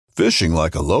Fishing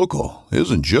like a local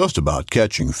isn't just about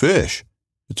catching fish.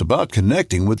 It's about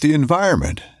connecting with the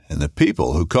environment and the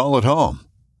people who call it home.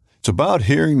 It's about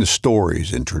hearing the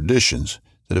stories and traditions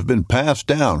that have been passed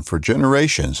down for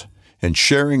generations and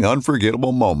sharing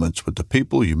unforgettable moments with the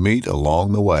people you meet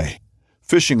along the way.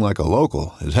 Fishing like a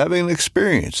local is having an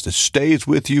experience that stays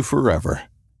with you forever.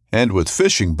 And with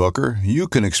Fishing Booker, you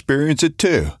can experience it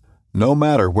too, no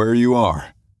matter where you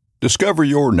are. Discover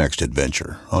your next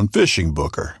adventure on Fishing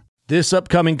Booker. This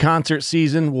upcoming concert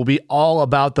season will be all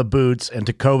about the boots, and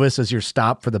Tecovas is your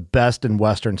stop for the best in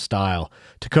Western style.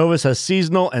 Tecovas has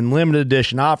seasonal and limited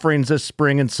edition offerings this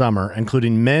spring and summer,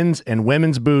 including men's and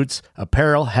women's boots,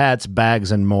 apparel, hats,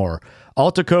 bags, and more.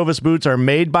 All Tecovas boots are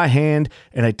made by hand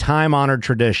in a time-honored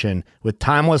tradition with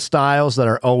timeless styles that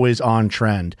are always on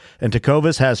trend. And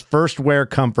Tecovas has first wear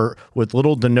comfort with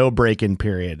little to no break-in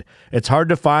period. It's hard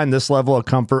to find this level of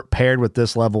comfort paired with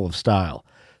this level of style.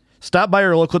 Stop by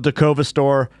your local Tecovas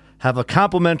store, have a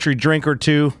complimentary drink or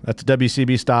two, that's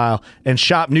WCB style, and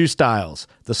shop new styles.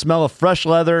 The smell of fresh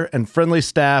leather and friendly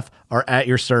staff are at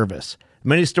your service.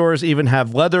 Many stores even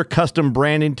have leather custom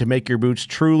branding to make your boots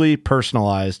truly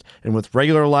personalized. And with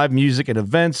regular live music and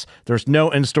events, there's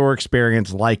no in-store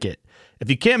experience like it.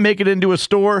 If you can't make it into a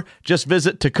store, just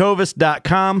visit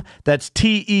tecovas.com. That's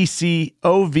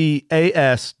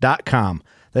TECOVAS.com.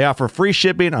 They offer free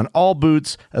shipping on all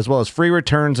boots, as well as free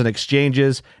returns and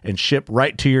exchanges, and ship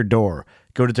right to your door.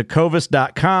 Go to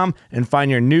tecovas.com and find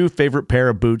your new favorite pair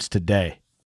of boots today.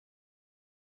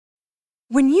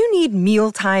 When you need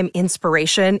mealtime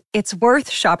inspiration, it's worth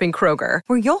shopping Kroger,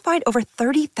 where you'll find over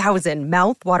 30,000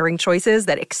 mouth-watering choices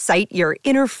that excite your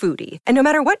inner foodie. And no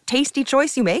matter what tasty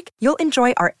choice you make, you'll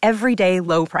enjoy our everyday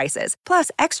low prices, plus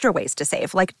extra ways to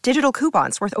save, like digital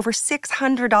coupons worth over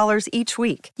 $600 each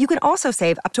week. You can also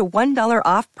save up to $1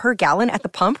 off per gallon at the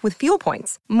pump with fuel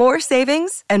points. More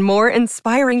savings and more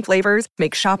inspiring flavors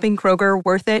make shopping Kroger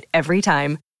worth it every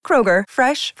time. Kroger,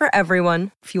 fresh for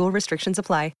everyone. Fuel restrictions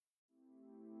apply.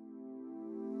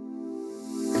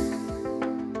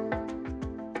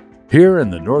 Here in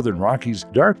the Northern Rockies,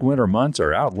 dark winter months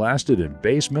are outlasted in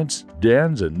basements,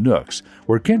 dens, and nooks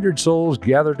where kindred souls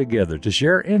gather together to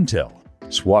share intel,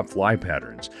 swap fly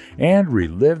patterns, and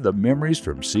relive the memories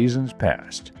from seasons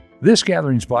past. This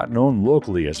gathering spot, known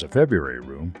locally as the February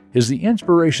Room, is the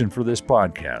inspiration for this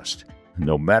podcast.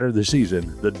 No matter the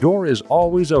season, the door is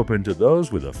always open to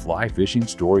those with a fly fishing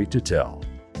story to tell.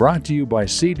 Brought to you by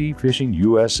CD Fishing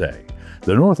USA,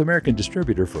 the North American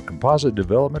distributor for composite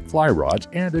development fly rods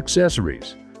and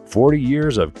accessories. 40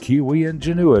 years of Kiwi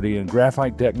ingenuity and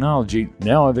graphite technology,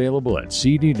 now available at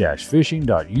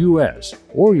cd-fishing.us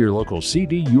or your local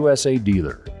CD USA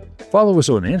dealer. Follow us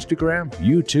on Instagram,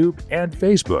 YouTube, and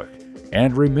Facebook.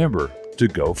 And remember to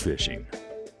go fishing.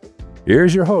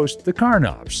 Here's your host, the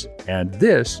Carnops, and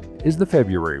this is the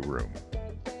February Room.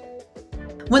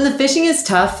 When the fishing is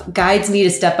tough, guides need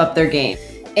to step up their game.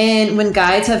 And when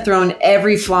guides have thrown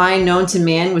every fly known to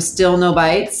man with still no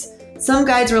bites, some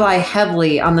guides rely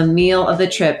heavily on the meal of the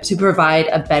trip to provide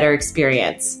a better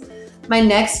experience. My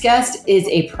next guest is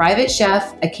a private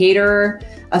chef, a caterer,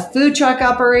 a food truck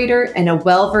operator, and a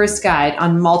well-versed guide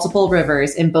on multiple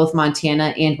rivers in both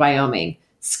Montana and Wyoming.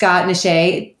 Scott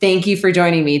Nechay, thank you for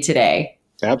joining me today.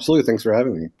 Absolutely. Thanks for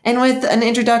having me. And with an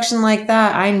introduction like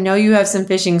that, I know you have some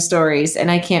fishing stories,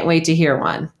 and I can't wait to hear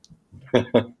one.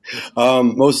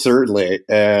 Most certainly.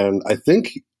 And I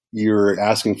think you're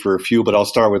asking for a few, but I'll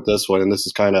start with this one. And this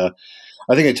is I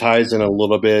think it ties in a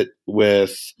little bit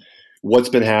with what's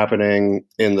been happening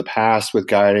in the past with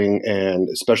guiding, and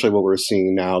especially what we're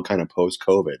seeing now kind of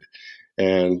post-COVID.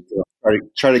 And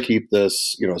try to keep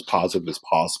this, as positive as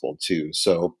possible too.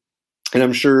 So, and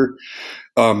I'm sure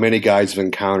many guides have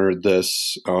encountered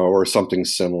this or something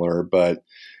similar, but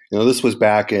this was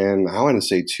back in, I want to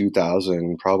say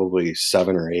 2000, probably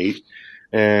 7 or 8.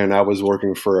 And I was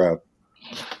working for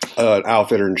an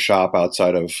outfitter and shop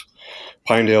outside of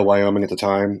Pinedale, Wyoming at the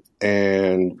time,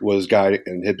 and was guiding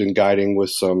and had been guiding with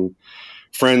some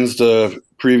friends the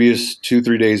previous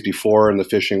 2-3 days before. And the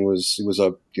fishing was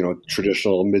a,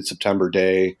 traditional mid-September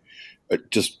day,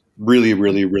 just really,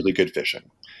 really, really good fishing.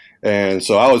 And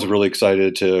so I was really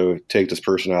excited to take this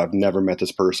person out. I've never met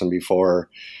this person before.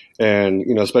 And,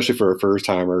 especially for a first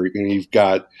timer, you've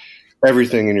got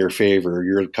everything in your favor.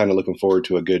 You're kind of looking forward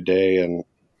to a good day. And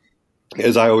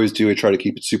as I always do, I try to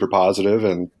keep it super positive.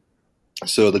 And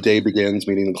so the day begins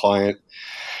meeting the client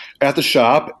at the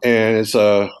shop, and it's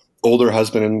a older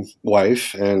husband and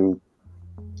wife. And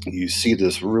you see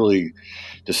this really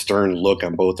stern look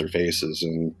on both their faces.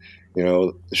 And,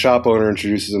 the shop owner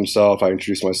introduces himself. I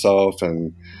introduce myself,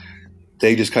 and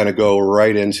they just kind of go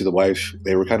right into the wife.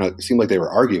 They were it seemed like they were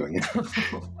arguing.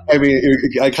 I mean,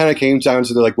 I kind of came down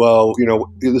to, they're like, well,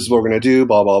 this is what we're going to do,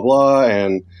 blah, blah, blah.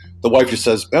 And the wife just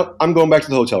says, oh, I'm going back to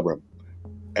the hotel room.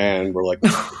 And we're like,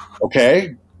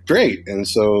 okay, great. And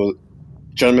so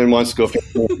gentleman wants to go.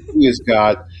 He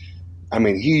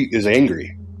he is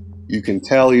angry. You can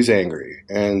tell he's angry.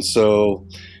 And so,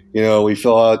 we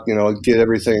fill out, get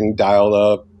everything dialed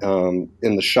up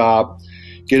in the shop,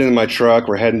 get in my truck.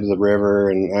 We're heading to the river,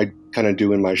 and I kind of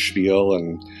doing my spiel,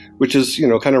 and which is,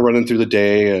 kind of running through the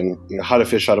day and, how to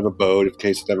fish out of a boat in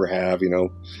case I never have,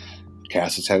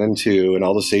 cast a 10 and 2 and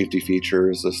all the safety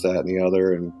features, this, that, and the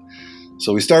other. And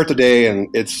so we start the day, and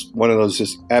it's one of those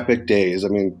just epic days. I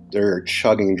mean, they're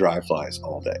chugging dry flies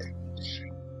all day.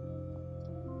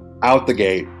 Out the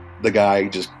gate, the guy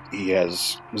he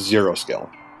has zero skill.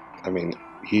 I mean,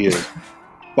 he is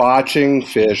botching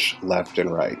fish left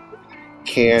and right.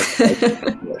 Can't catch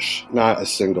a fish, not a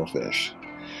single fish.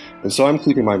 And so I'm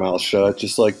keeping my mouth shut,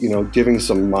 just giving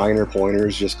some minor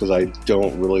pointers, just because I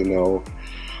don't really know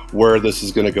where this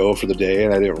is going to go for the day,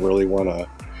 and I didn't really want to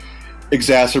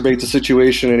exacerbate the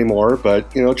situation anymore.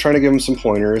 But trying to give him some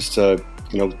pointers to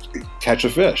catch a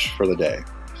fish for the day.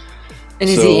 And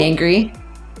is he angry?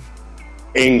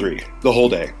 Angry the whole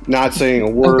day, not saying a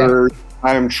word. Okay.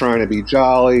 I'm trying to be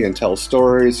jolly and tell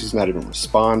stories. He's not even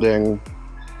responding.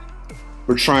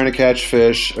 We're trying to catch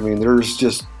fish. I mean, there's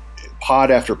just pod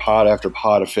after pod after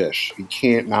pod of fish. You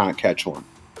can't not catch one.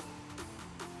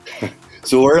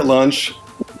 So we're at lunch.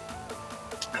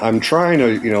 I'm trying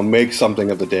to, make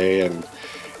something of the day. And,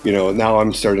 now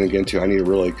I'm starting to get into, I need to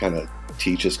really kind of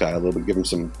teach this guy a little bit, give him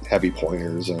some heavy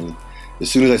pointers. And as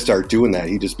soon as I start doing that,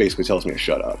 he just basically tells me to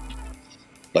shut up.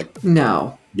 Like,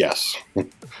 no. Yes.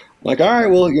 Like, all right,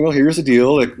 well, here's the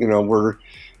deal. Like, we're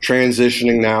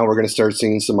transitioning now. We're going to start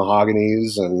seeing some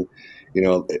mahoganies, and,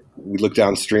 we look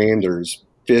downstream. There's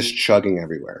fish chugging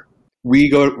everywhere. We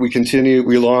continue,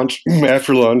 we launch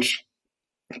after lunch.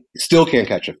 Still can't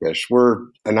catch a fish. We're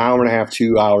an hour and a half,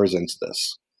 2 hours into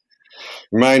this.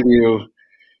 Mind you,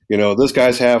 this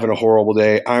guy's having a horrible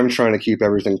day. I'm trying to keep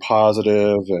everything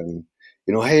positive and,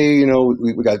 hey,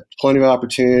 we got plenty of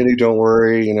opportunity. Don't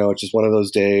worry. It's just one of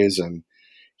those days. And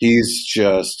he's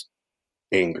just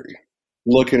angry,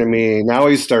 looking at me. Now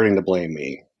he's starting to blame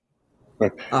me.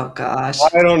 Oh, gosh.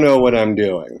 I don't know what I'm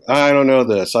doing. I don't know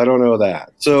this. I don't know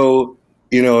that. So,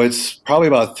 it's probably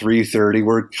about 3:30.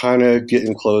 We're kind of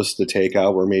getting close to the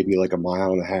takeout. We're maybe like a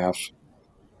mile and a half,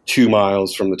 2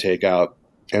 miles from the takeout.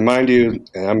 And mind you,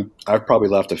 I've probably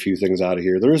left a few things out of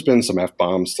here. There's been some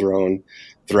F-bombs thrown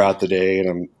throughout the day,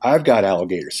 and I've got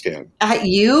alligator skin. At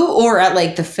you or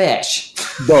at the fish?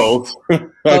 Both.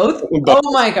 Both?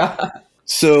 Oh my God.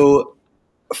 So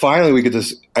finally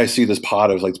I see this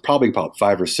pod of probably about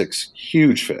 5 or 6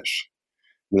 huge fish.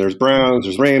 And there's browns,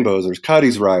 there's rainbows, there's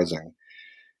cutties rising.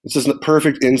 It's just a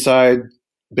perfect inside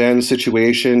bend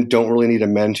situation. Don't really need to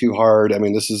mend too hard. I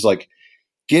mean, this is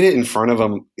get it in front of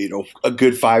them, a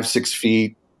good 5-6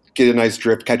 feet, get a nice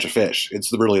drift, catch a fish.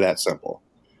 It's really that simple.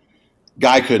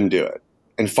 Guy couldn't do it.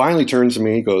 And finally turns to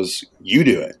me, he goes, you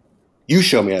do it. You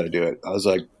show me how to do it. I was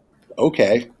like,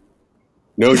 okay.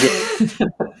 No joke.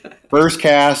 First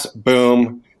cast,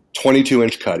 boom,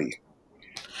 22-inch cutty.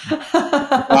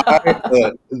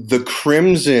 The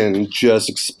crimson just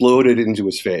exploded into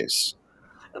his face.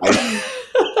 I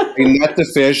net the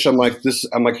fish. I'm like,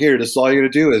 here, this is all you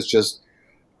got to do is just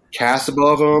cast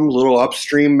above them, little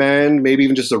upstream bend, maybe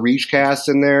even just a reach cast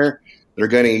in there. They're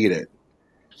going to eat it.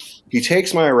 He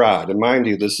takes my rod, and mind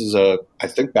you, this is I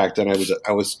think back then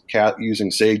I was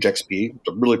using Sage XP,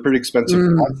 a really pretty expensive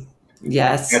rod.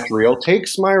 Yes. That's real.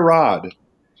 Takes my rod,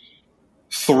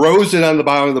 throws it on the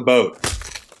bottom of the boat,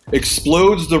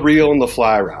 explodes the reel and the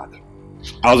fly rod.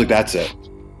 I was like, that's it.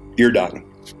 You're done.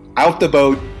 Out the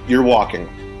boat, you're walking.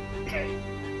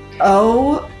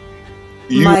 Oh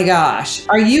my gosh.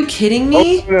 Are you kidding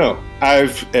me? Oh, no.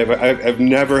 I've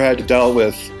never had to deal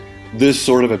with this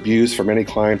sort of abuse from any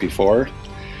client before.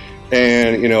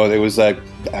 And, it was I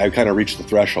kind of reached the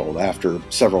threshold after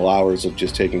several hours of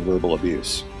just taking verbal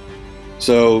abuse.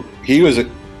 So he was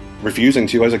refusing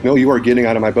to. I was like, no, you are getting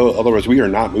out of my boat. Otherwise, we are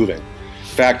not moving.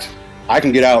 In fact, I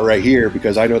can get out right here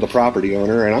because I know the property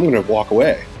owner, and I'm going to walk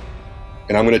away.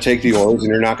 And I'm going to take the oars,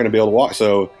 and you're not going to be able to walk.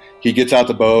 So he gets out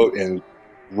the boat and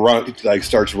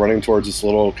starts running towards this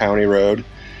little county road.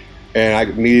 And I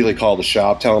immediately call the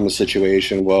shop, tell him the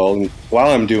situation. Well, and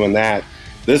while I'm doing that,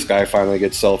 this guy finally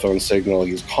gets cell phone signal.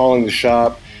 He's calling the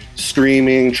shop,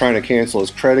 screaming, trying to cancel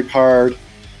his credit card.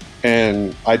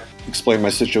 And I explained my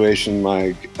situation to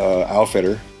my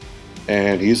outfitter.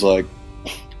 And he's like,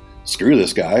 screw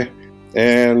this guy.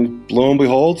 And lo and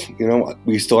behold,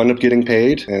 we still end up getting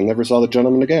paid and never saw the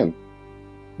gentleman again.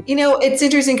 It's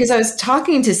interesting because I was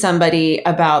talking to somebody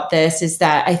about this, is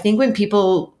that I think when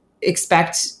people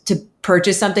expect to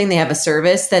purchase something, they have a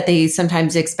service, that they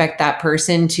sometimes expect that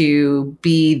person to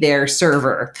be their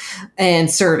server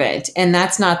and servant. And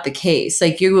that's not the case.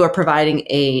 Like, you are providing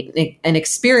an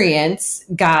experience,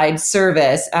 guide,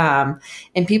 service. And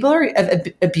people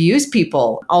abuse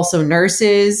people, also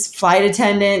nurses, flight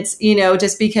attendants,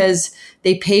 just because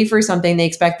they pay for something, they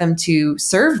expect them to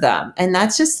serve them. And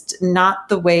that's just not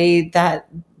the way that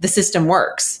the system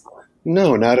works.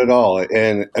 No, not at all.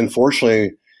 And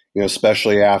unfortunately,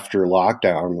 especially after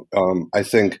lockdown, I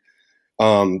think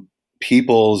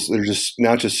they're just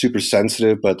not just super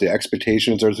sensitive, but the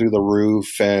expectations are through the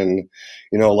roof. And,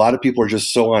 a lot of people are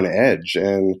just so on edge.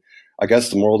 And I guess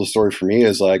the moral of the story for me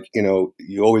is like,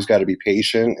 you always got to be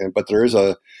patient, but there is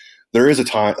a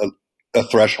time, a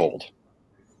threshold.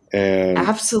 And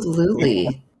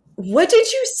absolutely. What did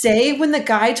you say when the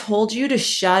guy told you to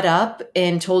shut up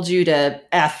and told you to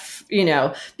F,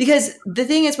 because the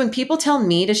thing is, when people tell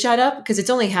me to shut up, because it's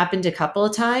only happened a couple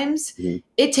of times,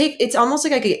 it's almost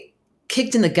like I get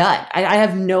kicked in the gut. I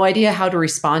have no idea how to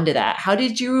respond to that. How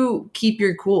did you keep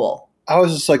your cool? I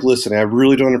was just like, listen, I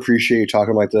really don't appreciate you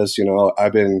talking like this.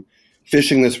 I've been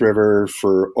fishing this river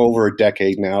for over a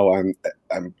decade now. I'm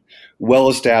well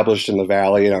established in the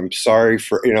valley, and I'm sorry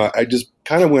for, I just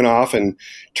kind of went off and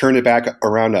turned it back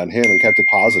around on him and kept it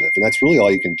positive. And that's really all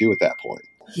you can do at that point.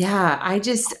 Yeah,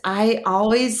 I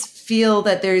always feel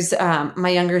that there's my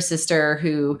younger sister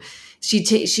who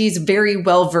she's very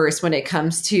well versed when it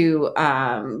comes to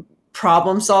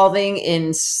problem solving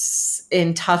in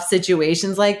tough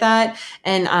situations like that.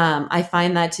 And I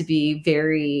find that to be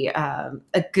very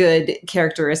a good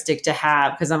characteristic to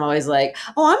have, because I'm always like,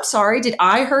 oh, I'm sorry, did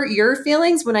I hurt your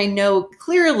feelings? When I know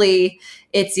clearly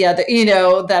it's the other,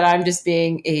 that I'm just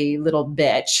being a little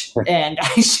bitch and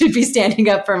I should be standing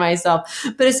up for myself.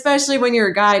 But especially when you're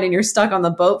a guide and you're stuck on the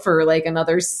boat for like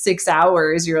another 6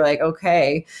 hours, you're like,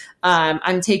 okay,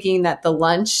 I'm taking that the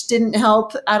lunch didn't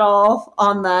help at all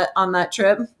on that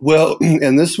trip. Well,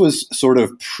 and this was sort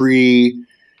of pre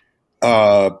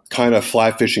kind of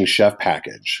fly fishing chef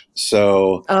package.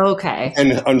 So, okay.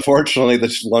 And unfortunately,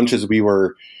 the lunches we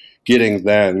were getting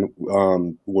then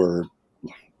were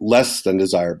less than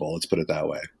desirable. Let's put it that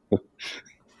way.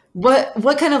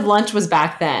 What kind of lunch was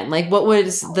back then? Like, what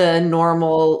was the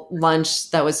normal lunch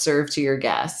that was served to your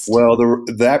guests? Well,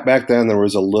 back then there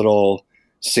was a little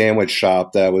sandwich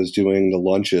shop that was doing the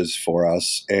lunches for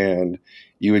us, and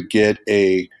you would get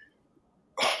a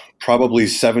probably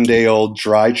 7-day-old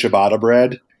dry ciabatta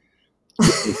bread.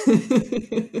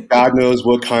 God knows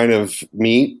what kind of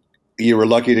meat. You were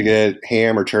lucky to get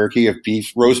ham or turkey.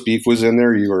 If roast beef was in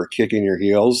there, you were kicking your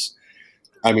heels.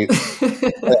 I mean,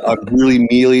 a really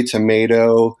mealy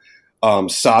tomato,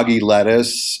 soggy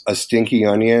lettuce, a stinky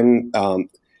onion,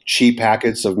 cheap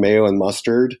packets of mayo and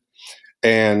mustard.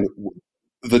 And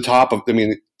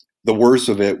the worst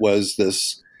of it was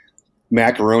this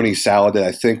macaroni salad that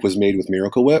I think was made with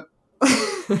Miracle Whip.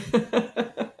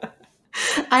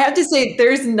 I have to say,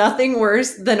 there's nothing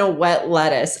worse than a wet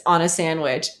lettuce on a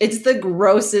sandwich. It's the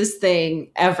grossest thing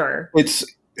ever.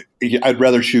 I'd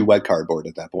rather chew wet cardboard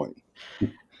at that point.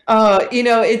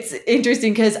 It's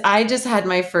interesting because I just had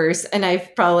my first, and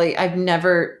I've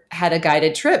never had a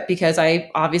guided trip because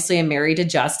I obviously am married to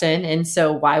Justin. And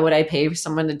so why would I pay for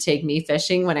someone to take me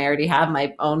fishing when I already have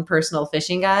my own personal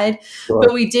fishing guide? Sure.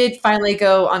 But we did finally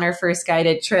go on our first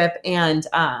guided trip. And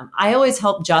I always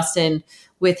help Justin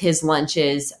with his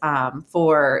lunches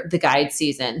for the guide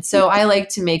season. So I like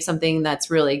to make something that's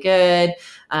really good.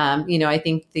 I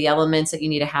think the elements that you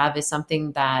need to have is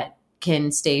something that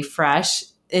can stay fresh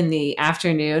in the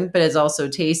afternoon, but is also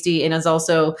tasty and is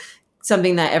also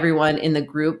something that everyone in the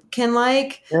group can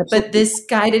like. Absolutely. But this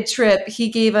guided trip, he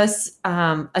gave us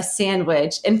a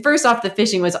sandwich. And first off, the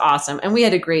fishing was awesome. And we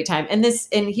had a great time. And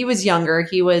he was younger.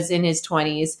 He was in his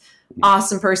 20s.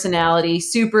 Awesome personality,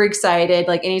 super excited.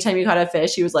 Like anytime you caught a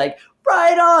fish, he was like,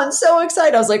 right on, so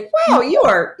excited. I was like, wow, you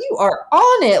are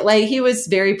on it. Like, he was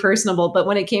very personable. But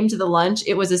when it came to the lunch,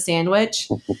 it was a sandwich.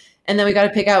 And then we got to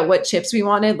pick out what chips we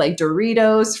wanted, like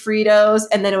Doritos, Fritos,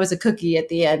 and then it was a cookie at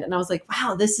the end. And I was like,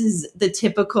 wow, this is the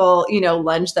typical,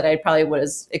 lunch that I probably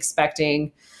was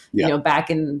expecting, back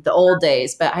in the old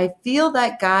days. But I feel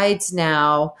that guides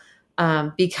now,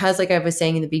 because like I was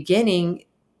saying in the beginning,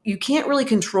 you can't really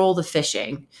control the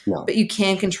fishing, but you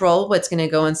can control what's going to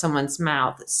go in someone's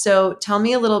mouth. So tell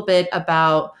me a little bit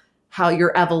about how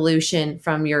your evolution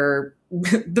from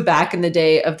the back in the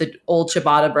day of the old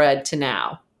ciabatta bread to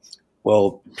now.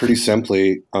 Well, pretty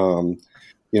simply,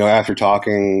 after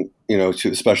talking, to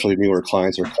especially newer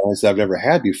clients or clients that I've never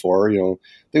had before,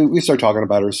 we start talking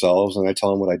about ourselves, and I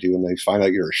tell them what I do, and they find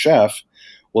out you're a chef.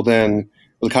 Well, then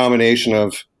the combination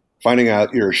of finding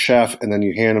out you're a chef and then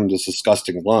you hand them this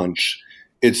disgusting lunch,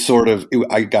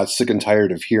 I got sick and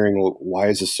tired of hearing, well, why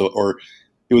is this so, or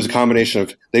it was a combination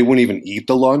of they wouldn't even eat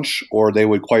the lunch, or they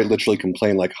would quite literally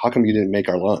complain, like, how come you didn't make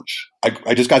our lunch?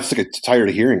 I just got sick and tired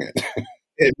of hearing it.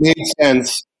 It made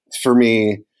sense for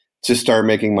me to start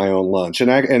making my own lunch.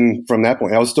 And from that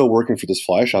point, I was still working for this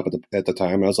fly shop at the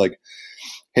time. I was like,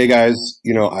 hey guys,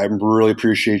 I really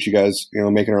appreciate you guys,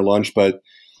 making our lunch, but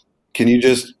can you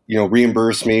just,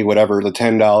 reimburse me whatever, the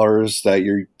 $10 that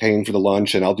you're paying for the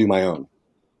lunch, and I'll do my own.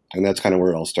 And that's kind of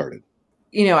where it all started.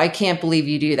 I can't believe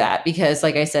you do that because,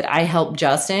 like I said, I helped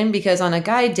Justin because on a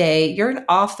guide day, you're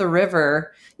off the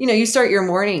river. You start your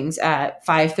mornings at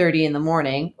 5:30 in the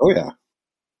morning. Oh, yeah.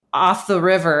 Off the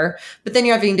river, but then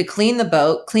you're having to clean the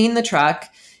boat, clean the truck.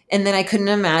 And then I couldn't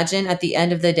imagine at the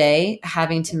end of the day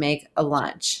having to make a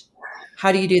lunch.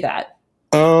 How do you do that?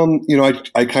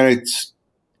 I kind of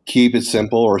keep it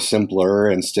simple or simpler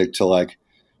and stick to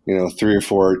 3 or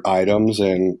 4 items.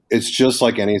 And it's just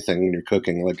like anything when you're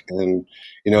cooking,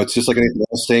 it's just like anything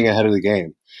else, staying ahead of the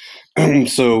game.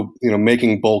 So,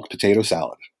 making bulk potato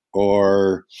salad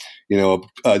or,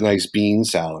 a nice bean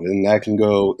salad, and that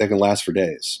can last for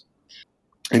days.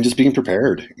 And just being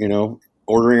prepared,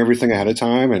 ordering everything ahead of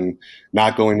time and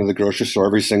not going to the grocery store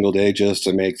every single day just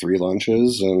to make 3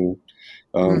 lunches and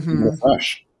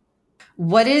fresh.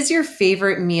 What is your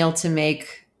favorite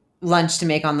lunch to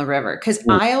make on the river? Because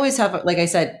I always have, like I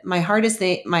said, my hardest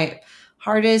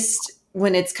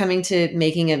when it's coming to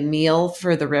making a meal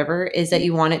for the river is that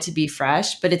you want it to be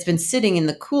fresh, but it's been sitting in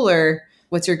the cooler.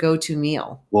 What's your go-to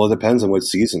meal? Well, it depends on what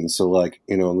season. So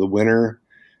in the winter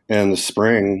and the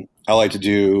spring, I like to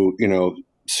do,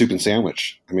 soup and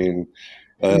sandwich. I mean,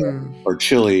 or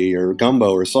chili or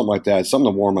gumbo or something like that.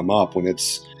 Something to warm them up when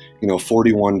it's,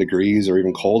 41 degrees or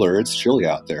even colder. It's chilly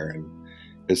out there, and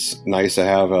it's nice to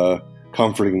have a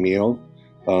comforting meal.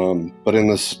 But in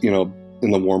this,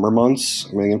 in the warmer months,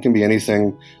 I mean, it can be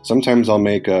anything. Sometimes I'll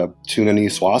make a tuna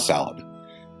niçoise salad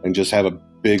and just have a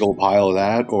big old pile of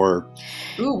that. Or,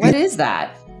 ooh, what is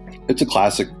that? It's a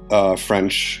classic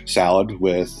French salad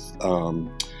with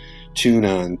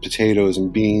tuna and potatoes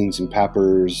and beans and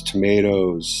peppers,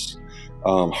 tomatoes,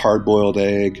 hard-boiled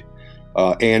egg,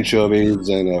 anchovies,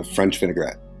 and a French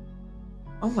vinaigrette.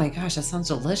 Oh my gosh, that sounds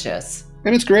delicious.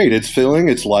 And it's great. It's filling.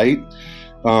 It's light.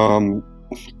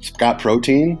 It's got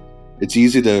protein. It's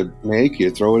easy to make.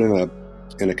 You throw it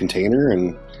in a container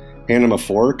and hand them a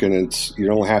fork, and you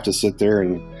don't have to sit there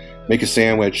and make a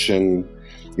sandwich and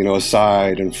a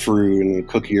side and fruit and a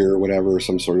cookie or whatever,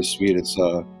 some sort of sweet. It's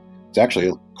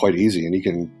actually quite easy, and you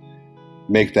can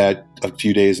make that a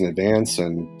few days in advance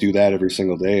and do that every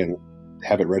single day and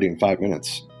have it ready in 5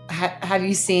 minutes. Have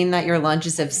you seen that your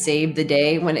lunches have saved the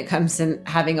day when it comes to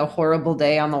having a horrible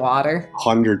day on the water?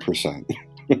 100%.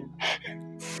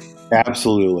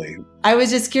 Absolutely. I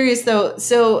was just curious though.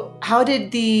 So how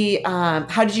did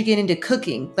you get into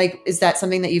cooking? Is that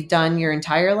something that you've done your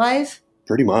entire life?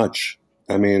 Pretty much.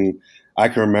 I mean, I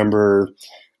can remember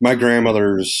my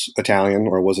grandmother's Italian,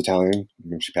 or was Italian.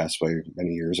 She passed away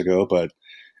many years ago, but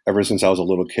ever since I was a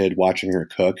little kid watching her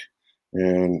cook,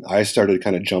 and I started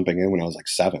kind of jumping in when I was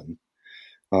 7.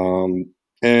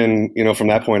 And, from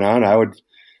that point on, I would,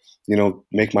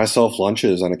 make myself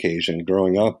lunches on occasion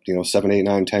growing up, 7, 8,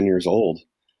 9, 10 years old.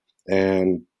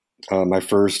 And my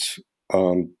first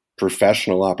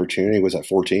professional opportunity was at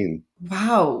 14.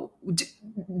 Wow.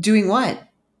 Doing what?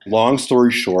 Long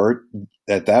story short,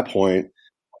 at that point,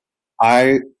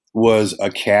 I was a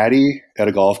caddy at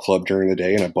a golf club during the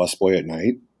day and a busboy at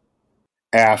night.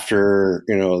 After,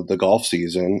 the golf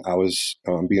season, I was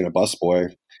being a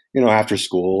busboy, after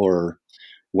school or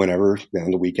whenever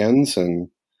on the weekends. And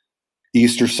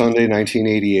Easter Sunday,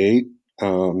 1988,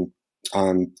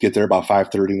 get there about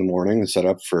 5:30 in the morning and set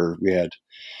up we had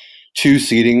 2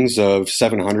 seatings of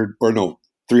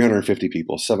 350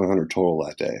 people, 700 total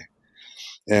that day.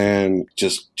 And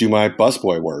just do my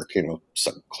busboy work,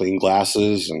 clean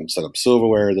glasses and set up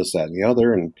silverware, this, that, and the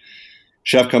other. And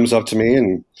chef comes up to me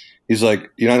and he's like,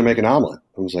 "You know how to make an omelet?"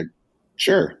 I was like,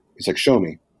 "Sure." He's like, "Show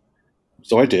me."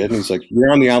 So I did. And he's like,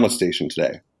 "You're on the omelet station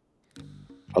today." I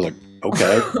was like,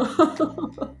 "Okay."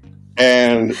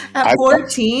 And at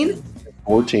 14?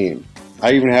 14.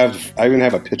 I even have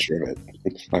a picture of it.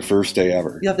 My first day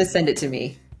ever. You'll have to send it to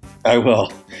me. I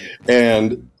will.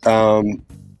 And after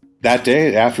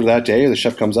that day, the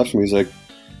chef comes up to me.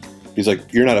 He's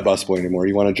like, "You're not a busboy anymore.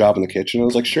 You want a job in the kitchen?" I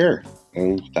was like, "Sure."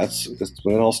 And that's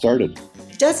when it all started.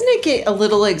 Doesn't it get a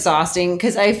little exhausting?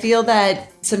 Because I feel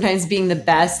that sometimes being the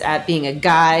best at being a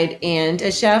guide and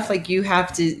a chef, like you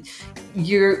have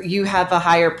a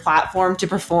higher platform to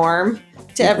perform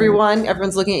to everyone.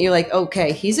 Everyone's looking at you like,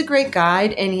 okay, he's a great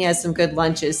guide and he has some good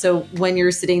lunches. So when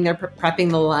you're sitting there prepping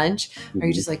the lunch, are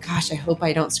you just like, gosh, I hope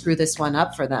I don't screw this one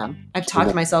up for them? I've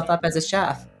talked myself up as a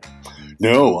chef.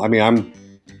 No, I mean, I'm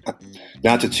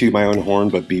not to toot my own horn,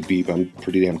 but beep, beep, I'm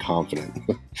pretty damn confident.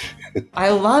 I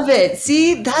love it.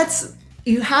 See,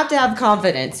 you have to have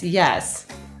confidence. Yes.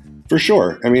 For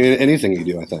sure. I mean, anything you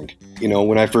do, I think.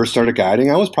 When I first started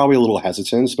guiding, I was probably a little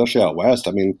hesitant, especially out west.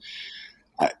 I mean,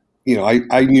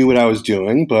 I knew what I was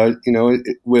doing, but,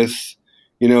 with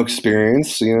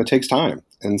experience, it takes time.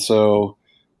 And so,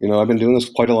 I've been doing this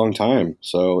quite a long time.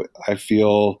 So I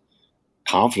feel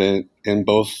confident in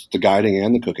both the guiding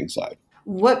and the cooking side.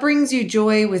 What brings you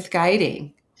joy with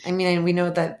guiding? I mean, we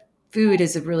know that food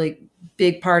is a really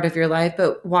big part of your life,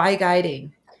 but why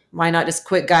guiding? Why not just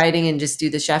quit guiding and just do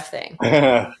the chef thing?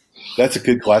 That's a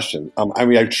good question. I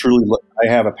mean, I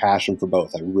have a passion for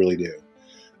both. I really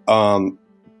do.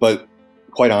 But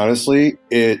quite honestly,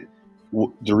 the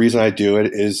reason I do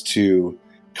it is to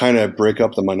kind of break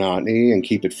up the monotony and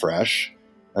keep it fresh.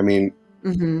 I mean,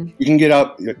 you can get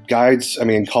up guides. I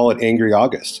mean, call it Angry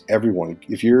August. Everyone,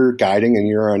 if you're guiding and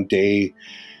you're on day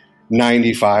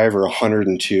 95 or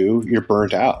 102, you're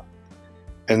burnt out.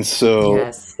 And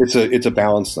so it's a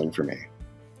balance thing for me.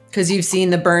 Because you've seen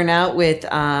the burnout with,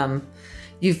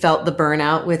 you felt the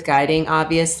burnout with guiding,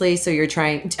 obviously. So you're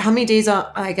trying, how many days on,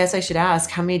 I guess I should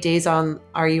ask, how many days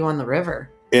are you on the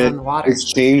river, on the water?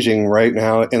 It's changing right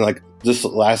now. And like this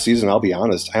last season, I'll be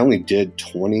honest, I only did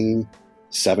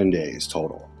 27 days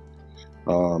total.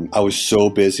 I was so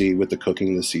busy with the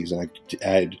cooking this season.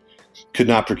 I could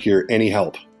not procure any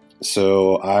help.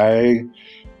 So I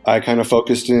kind of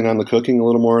focused in on the cooking a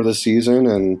little more this season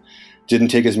and didn't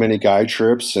take as many guide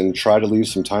trips and try to leave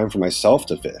some time for myself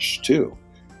to fish too.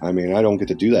 I mean, I don't get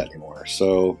to do that anymore.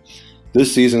 So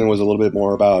this season was a little bit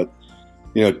more about,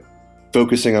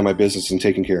 focusing on my business and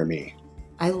taking care of me.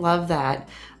 I love that.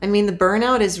 I mean, the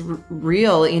burnout is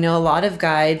real. A lot of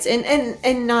guides,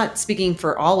 and not speaking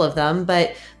for all of them,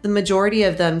 but the majority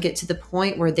of them get to the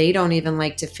point where they don't even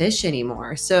like to fish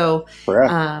anymore. So,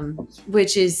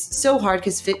 which is so hard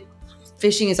because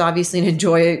fishing is obviously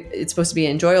it's supposed to be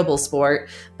an enjoyable sport.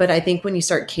 But I think when you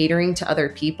start catering to other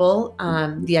people,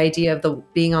 the idea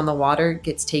of being on the water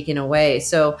gets taken away.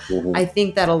 So I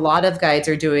think that a lot of guides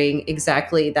are doing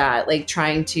exactly that, like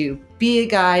trying to be a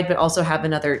guide, but also have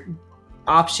another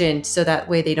option so that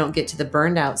way they don't get to the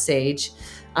burned out stage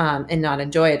and not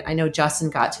enjoy it. I know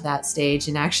Justin got to that stage,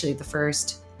 and actually the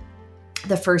first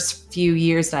few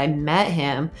years that I met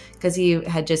him, because he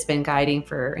had just been guiding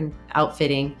and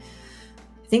outfitting,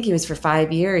 I think he was for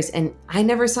 5 years, and I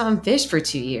never saw him fish for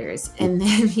 2 years. And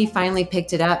then he finally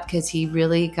picked it up because he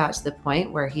really got to the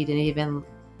point where he didn't even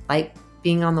like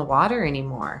being on the water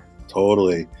anymore.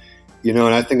 Totally. And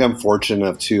I think I'm fortunate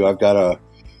enough too. I've got a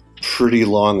pretty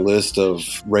long list of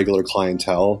regular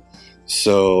clientele.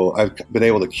 So I've been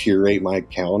able to curate my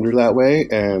calendar that way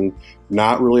and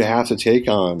not really have to take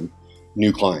on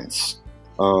new clients.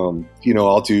 I'll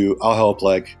help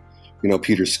like,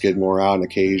 Peter Skidmore out on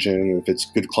occasion if it's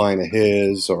a good client of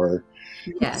his or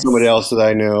somebody else that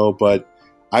I know. But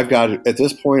I've got, at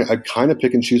this point, I kind of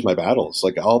pick and choose my battles.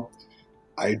 Like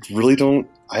I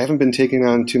haven't been taking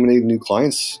on too many new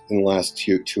clients in the last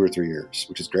 2 or 3 years,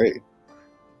 which is great.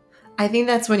 I think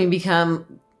that's when you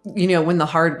become, when the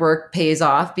hard work pays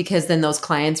off, because then those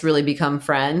clients really become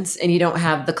friends, and you don't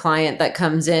have the client that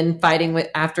comes in fighting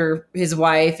after his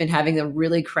wife and having a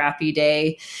really crappy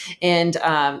day. And,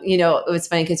 it was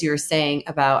funny because you were saying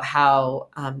about how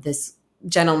this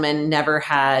gentleman never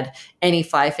had any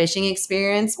fly fishing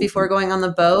experience before going on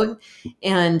the boat.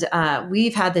 And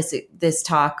we've had this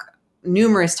talk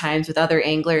numerous times with other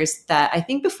anglers that I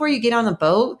think before you get on the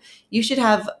boat, you should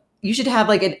have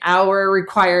like an hour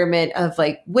requirement of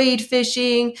like wade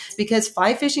fishing, because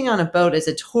fly fishing on a boat is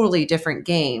a totally different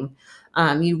game.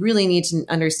 You really need to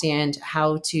understand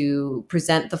how to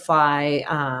present the fly,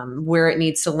 where it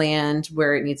needs to land,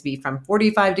 where it needs to be from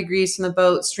 45 degrees from the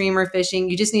boat, streamer fishing.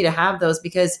 You just need to have those,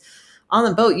 because on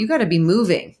the boat, you got to be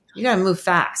moving. You got to move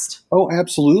fast. Oh,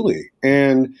 absolutely.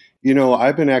 And,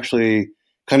 I've been actually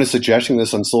kind of suggesting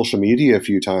this on social media a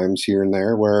few times here and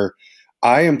there, where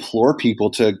I implore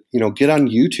people to, get on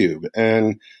YouTube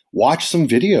and watch some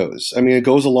videos. I mean, it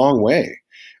goes a long way.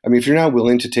 I mean, if you're not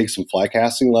willing to take some fly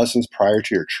casting lessons prior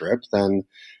to your trip, then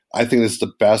I think it's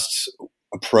the best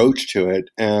approach to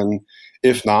it. And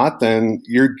if not, then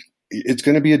it's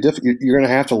going to be you're going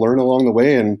to have to learn along the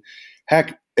way. And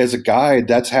heck, as a guide,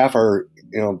 that's half our,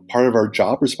 part of our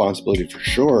job responsibility for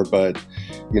sure. But,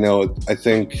 I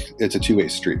think it's a two-way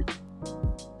street.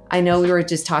 I know we were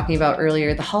just talking about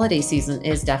earlier, the holiday season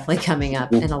is definitely coming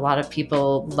up, and a lot of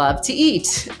people love to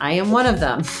eat. I am one of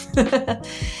them.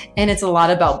 And it's a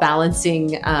lot about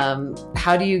balancing.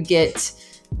 How do you get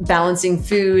balancing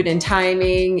food and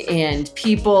timing and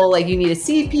people? Like, you need to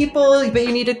see people, but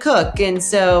you need to cook. And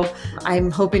so I'm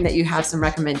hoping that you have some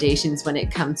recommendations when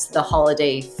it comes to the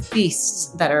holiday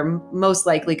feasts that are most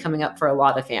likely coming up for a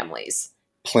lot of families.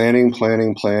 Planning,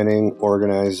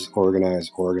 organize.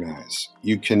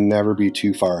 You can never be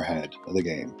too far ahead of the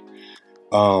game.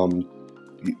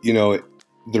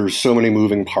 There's so many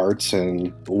moving parts in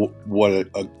what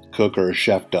a cook or a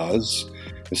chef does,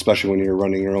 especially when you're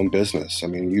running your own business. I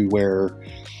mean, you wear,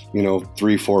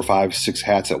 3, 4, 5, 6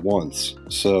 hats at once.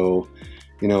 So,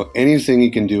 anything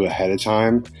you can do ahead of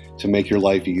time to make your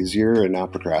life easier and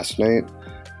not procrastinate,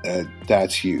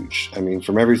 that's huge. I mean,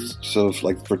 for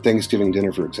Thanksgiving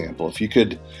dinner, for example, if you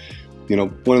could,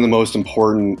 one of the most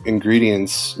important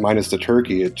ingredients, minus the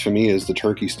turkey, to me is the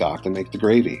turkey stock to make the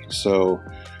gravy. So,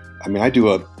 I mean, I do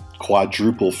a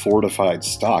quadruple fortified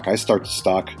stock. I start the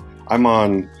stock. I'm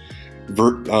on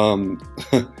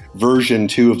version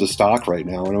 2 of the stock right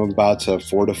now, and I'm about to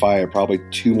fortify it probably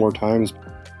 2 more times.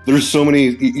 There's so many.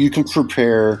 You can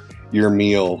prepare your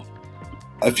meal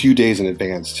a few days in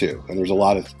advance too, and there's a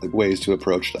lot of ways to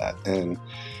approach that. And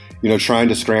trying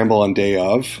to scramble on day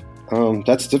of,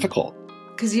 that's difficult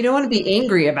because you don't want to be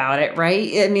angry about it,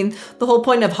 right? I mean, the whole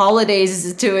point of holidays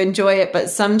is to enjoy it, but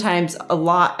sometimes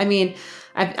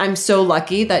I'm so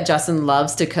lucky that Justin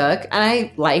loves to cook, and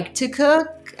I like to cook.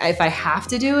 If I have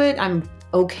to do it, I'm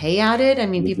okay at it. I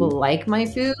mean, people like my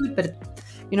food, but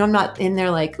I'm not in there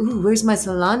like, ooh, where's my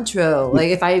cilantro? Like,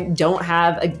 if I don't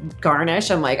have a garnish,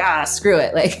 I'm like, screw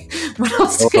it. Like, what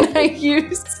else can I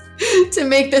use to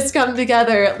make this come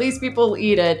together? At least people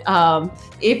eat it.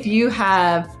 If you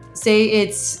have, say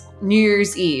it's New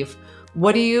Year's Eve,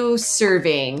 what are you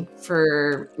serving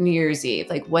for New Year's Eve?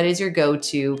 Like, what is your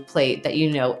go-to plate that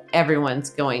everyone's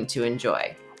going to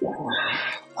enjoy?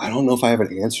 I don't know if I have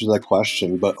an answer to that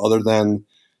question, but other than,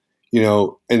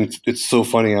 and it's so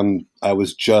funny. I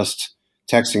was just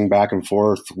texting back and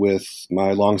forth with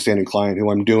my longstanding client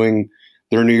who I'm doing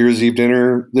their New Year's Eve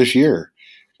dinner this year.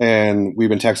 And we've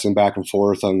been texting back and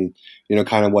forth on,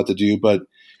 kind of what to do. But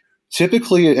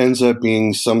typically it ends up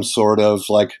being some sort of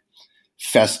like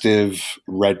festive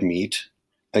red meat,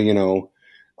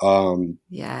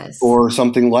 yes, or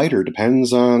something lighter.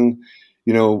 Depends on,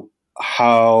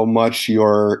 how much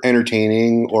you're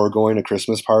entertaining or going to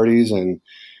Christmas parties. And,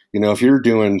 if you're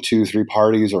doing 2, 3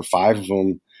 parties or 5 of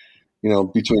them,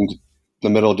 between the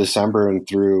middle of December and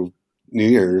through New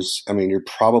Year's, I mean, you're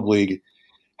probably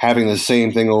having the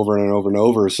same thing over and over and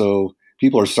over. So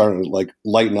people are starting to like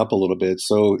lighten up a little bit.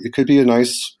 So it could be a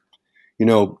nice,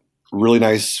 really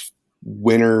nice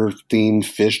winter themed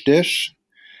fish dish,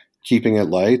 keeping it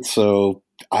light. So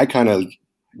I kind of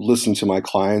listen to my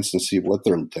clients and see what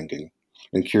they're thinking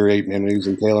and curate menus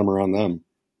and tailor them around them.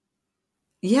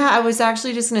 Yeah, I was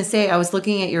actually just going to say, I was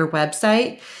looking at your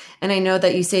website, and I know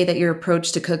that you say that your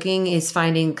approach to cooking is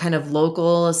finding kind of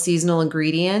local seasonal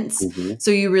ingredients. Mm-hmm. So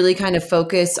you really kind of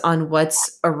focus on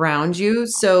what's around you.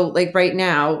 So like right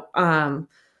now,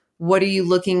 what are you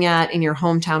looking at in your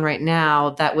hometown right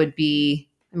now that would be,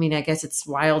 I guess it's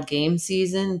wild game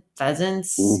season,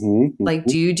 pheasants. Mm-hmm. Like,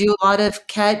 do you do a lot of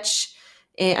catch?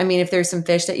 If there's some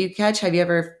fish that you catch, have you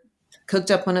ever cooked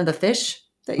up one of the fish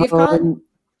that you've caught?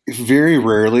 Very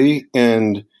rarely.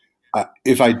 And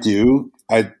if I do,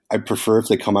 I prefer if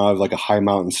they come out of like a high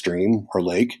mountain stream or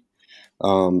lake.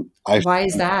 Why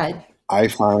is that? I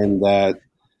find that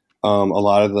a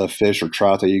lot of the fish or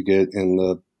trout that you get in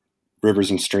the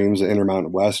rivers and streams of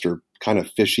Intermountain West are kind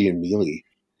of fishy and mealy.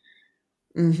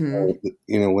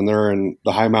 Mm-hmm. When they're in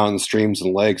the high mountain streams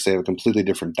and lakes, they have a completely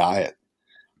different diet.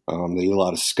 They eat a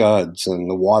lot of scuds, and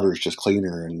the water is just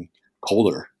cleaner and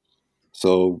colder.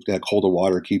 So that colder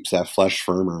water keeps that flesh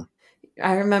firmer.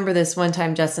 I remember this one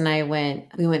time Justin and I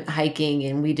went hiking,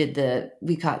 and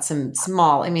we caught some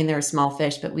small, they were small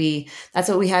fish, but that's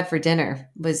what we had for dinner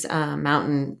was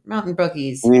mountain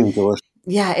brookies. Delicious.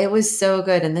 Yeah, it was so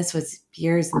good. And this was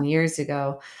years and years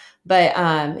ago. But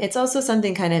it's also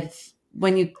something kind of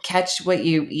when you catch what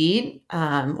you eat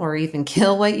or even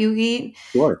kill what you eat,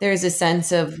 Sure. There's a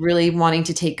sense of really wanting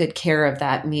to take good care of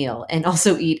that meal and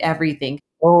also eat everything.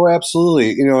 Oh,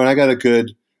 absolutely. And I got a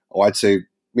good, I'd say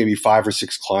maybe 5 or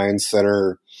 6 clients that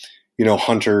are,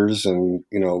 hunters and,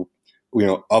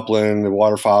 upland and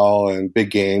waterfowl and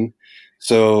big game.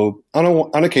 So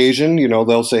on occasion,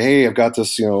 they'll say, hey, I've got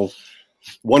this,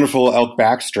 wonderful elk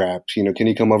backstrap, can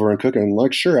you come over and cook it? And I'm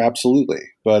like, sure, absolutely.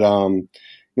 But,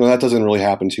 that doesn't really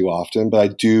happen too often, but I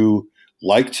do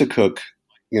like to cook,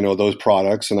 those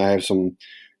products. And I have some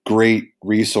great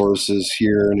resources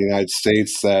here in the United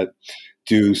States that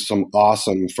do some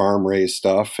awesome farm raised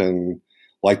stuff, and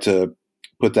like to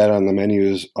put that on the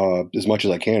menus as much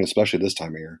as I can, especially this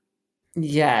time of year.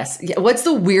 Yes. Yeah. What's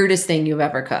the weirdest thing you've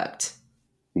ever cooked?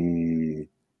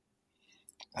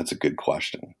 That's a good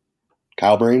question.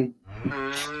 Cow brain.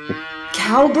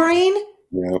 Cow brain?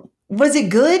 Yeah. Was it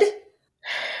good?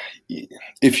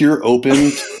 If you're open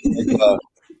to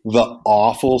the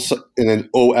awful, and then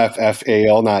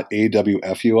OFFAL, not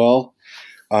AWFUL,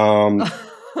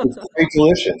 it's quite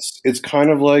delicious. It's kind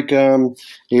of like, have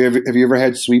you ever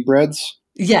had sweetbreads?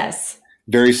 Yes.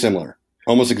 Very similar.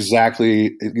 Almost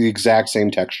exactly the exact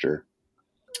same texture.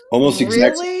 Almost the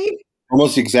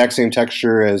exact same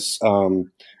texture as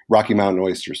Rocky Mountain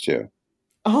oysters too.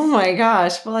 Oh my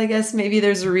gosh. Well, I guess maybe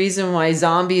there's a reason why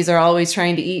zombies are always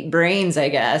trying to eat brains, I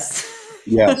guess.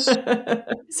 Yes.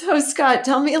 So Scott,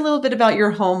 tell me a little bit about your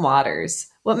home waters.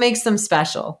 What makes them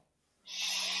special?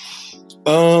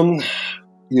 Where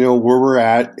we're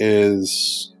at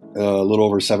is a little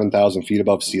over 7,000 feet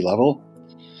above sea level,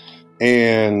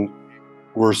 and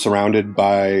we're surrounded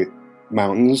by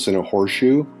mountains in a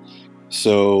horseshoe.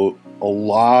 So a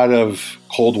lot of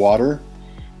cold water,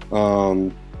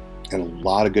 and a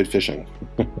lot of good fishing.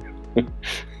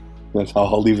 That's how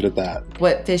I'll leave it at that.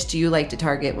 What fish do you like to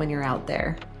target when you're out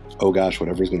there? Oh gosh,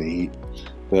 whatever's going to eat.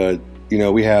 But,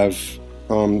 we have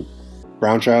brown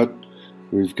trout.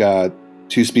 We've got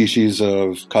 2 species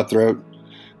of cutthroat,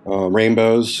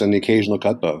 rainbows, and the occasional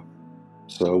cutbow.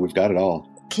 So we've got it all.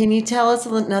 Can you tell us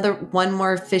one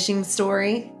more fishing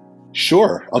story?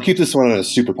 Sure. I'll keep this one on a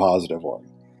super positive one.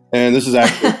 And this is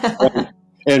actually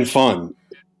and fun.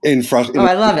 I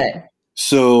love it.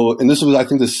 So, and this was, I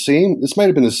think, this might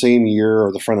have been the same year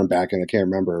or the front and back end, I can't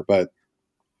remember,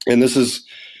 and this is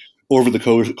over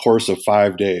the course of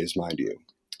 5 days, mind you.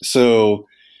 So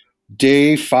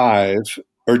day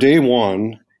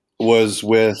 1 was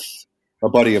with a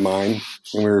buddy of mine,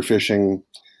 and we were fishing,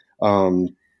 I'll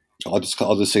just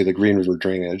say the Green River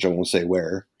drainage. I won't say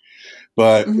where,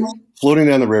 but floating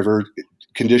down the river,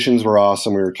 conditions were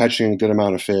awesome. We were catching a good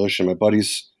amount of fish, and my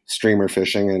buddy's streamer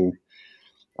fishing, and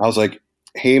I was like,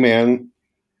 hey man,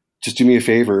 just do me a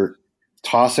favor,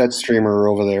 toss that streamer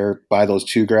over there by those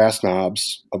 2 grass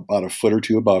knobs about a foot or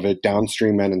 2 above it,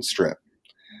 downstream end and strip.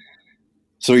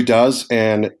 So he does,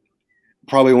 and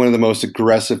probably one of the most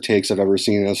aggressive takes I've ever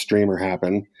seen in a streamer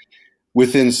happen.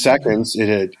 Within seconds, it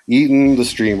had eaten the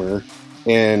streamer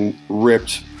and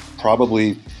ripped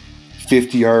probably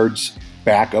 50 yards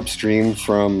back upstream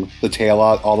from the tail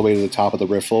out all the way to the top of the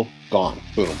riffle. Gone.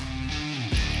 Boom.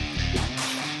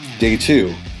 Day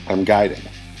 2, I'm guiding.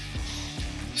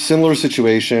 Similar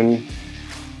situation.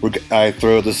 I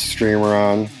throw the streamer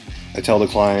on. I tell the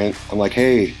client, I'm like,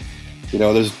 hey,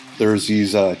 there's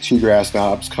these 2 grass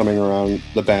knobs coming around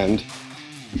the bend.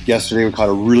 Yesterday we caught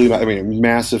a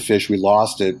massive fish. We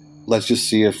lost it. Let's just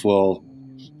see if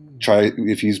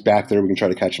if he's back there, we can try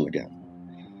to catch him again.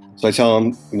 So I tell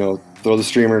him, throw the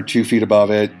streamer 2 feet above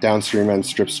it, downstream end,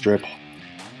 strip.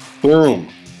 Boom.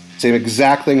 Same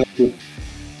exact thing.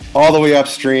 All the way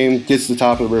upstream, gets to the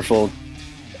top of the riffle,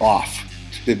 off.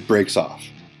 It breaks off.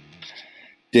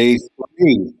 Day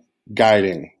 3,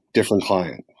 guiding, different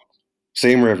client.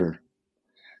 Same river,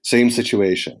 same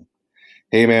situation.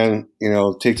 Hey man,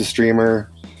 take the streamer,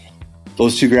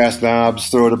 those 2 grass knobs,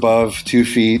 throw it above 2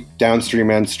 feet, downstream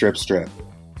end, strip.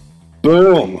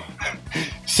 Boom.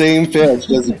 Same fish,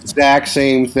 does the exact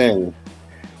same thing.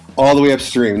 All the way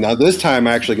upstream. Now this time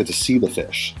I actually get to see the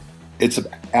fish. It's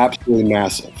absolutely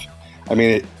massive.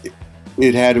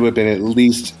 It had to have been at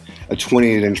least a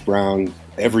 28-inch brown,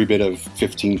 every bit of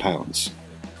 15 pounds.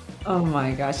 Oh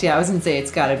my gosh. Yeah, I was going to say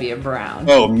it's got to be a brown.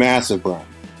 Oh, massive brown.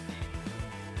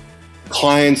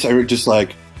 Clients are just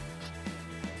like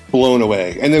blown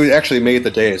away. And they actually made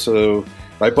the day. So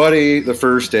my buddy, the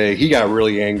first day, he got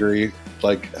really angry.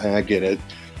 Like, I get it.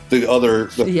 The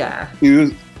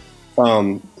 2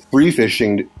 free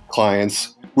fishing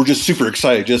clients were just super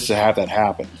excited just to have that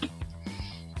happen.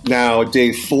 Now,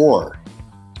 day 4,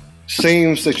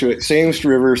 same situation, same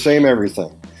river, same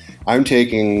everything. I'm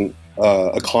taking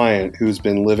a client who's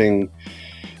been living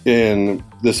in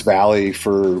this valley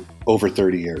for over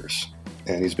 30 years,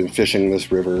 and he's been fishing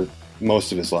this river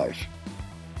most of his life.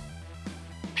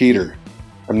 Peter,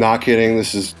 I'm not kidding.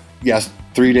 This is,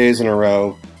 3 days in a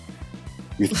row.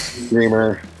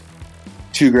 Streamer,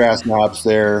 2 grass knobs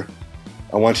there.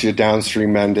 I want you to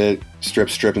downstream mend it,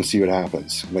 strip, and see what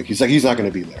happens. He's not going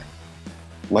to be there.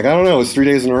 I'm like, I don't know. It's 3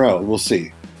 days in a row. We'll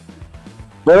see.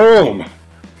 Boom.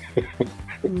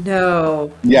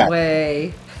 No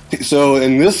way. So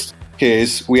in this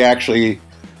case,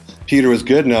 Peter was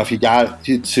good enough. He got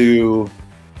to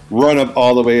run up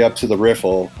all the way up to the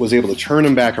riffle, was able to turn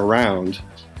him back around.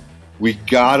 We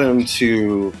got him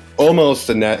to almost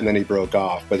the net, and then he broke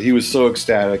off. But he was so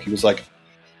ecstatic. He was like,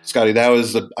 Scotty,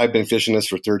 I've been fishing this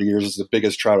for 30 years. It's the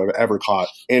biggest trout I've ever caught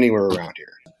anywhere around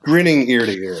here. Grinning ear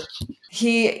to ear.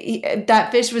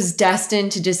 That fish was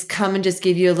destined to just come and just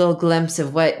give you a little glimpse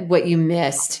of what you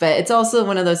missed. But it's also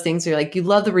one of those things where you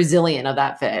love the resilience of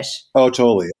that fish. Oh,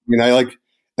 totally. I mean, I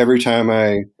every time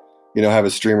I, have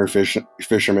a streamer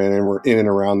fisherman and we're in and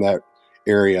around that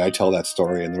area, I tell that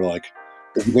story and they're like,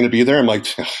 "Are you going to be there?" I'm like,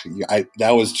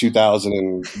 that was 2000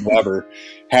 and whatever.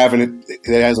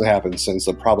 It hasn't happened since.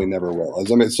 It probably never will. I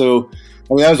mean, that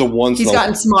was a once. He's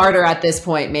gotten smarter at this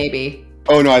point, maybe.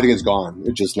 Oh no, I think it's gone.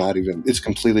 It's just not even. It's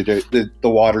completely the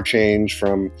water change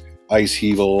from ice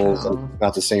heavals.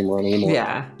 Not the same run anymore.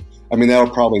 Yeah. I mean, that'll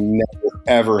probably never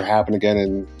ever happen again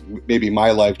in maybe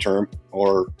my lifetime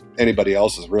or anybody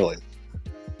else's, really.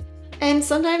 And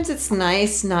sometimes it's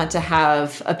nice not to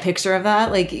have a picture of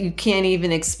that. You can't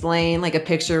even explain a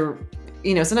picture.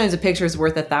 Sometimes a picture is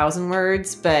worth 1,000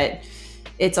 words, but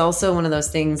it's also one of those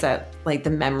things that the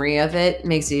memory of it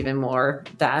makes it even more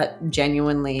that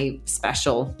genuinely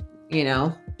special,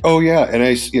 Oh yeah. And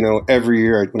every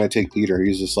year when I take Peter,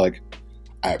 he's just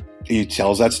he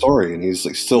tells that story and he's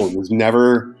still was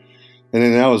never, and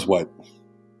then that was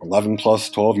 11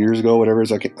 plus 12 years ago, whatever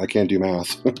it is. I can't do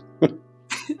math.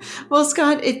 Well,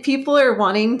 Scott, if people are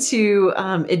wanting to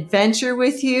adventure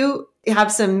with you,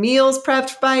 have some meals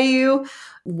prepped by you,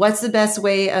 what's the best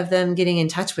way of them getting in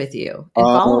touch with you and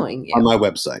following you? On my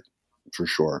website, for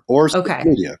sure, or social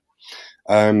media.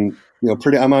 I'm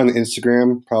on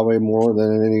Instagram probably more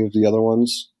than any of the other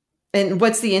ones. And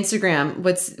what's the Instagram?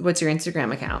 What's your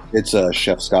Instagram account? It's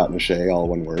Chef Scott Nechay, all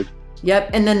one word.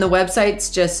 Yep, and then the website's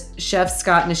just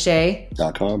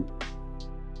chefscottnechay.com.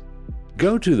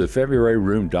 Go to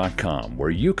thefebruaryroom.com where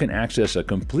you can access a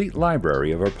complete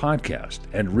library of our podcast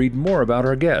and read more about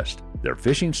our guests, their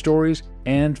fishing stories,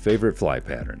 and favorite fly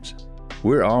patterns.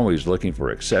 We're always looking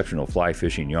for exceptional fly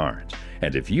fishing yarns,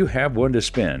 and if you have one to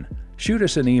spin, shoot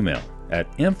us an email at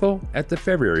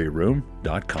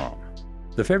info@thefebruaryroom.com.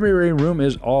 The February Room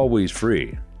is always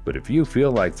free, but if you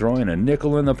feel like throwing a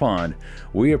nickel in the pond,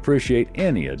 we appreciate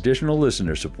any additional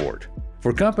listener support.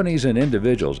 For companies and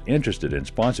individuals interested in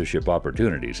sponsorship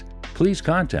opportunities, please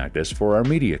contact us for our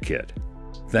media kit.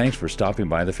 Thanks for stopping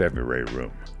by the February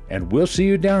Room, and we'll see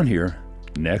you down here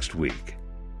next week.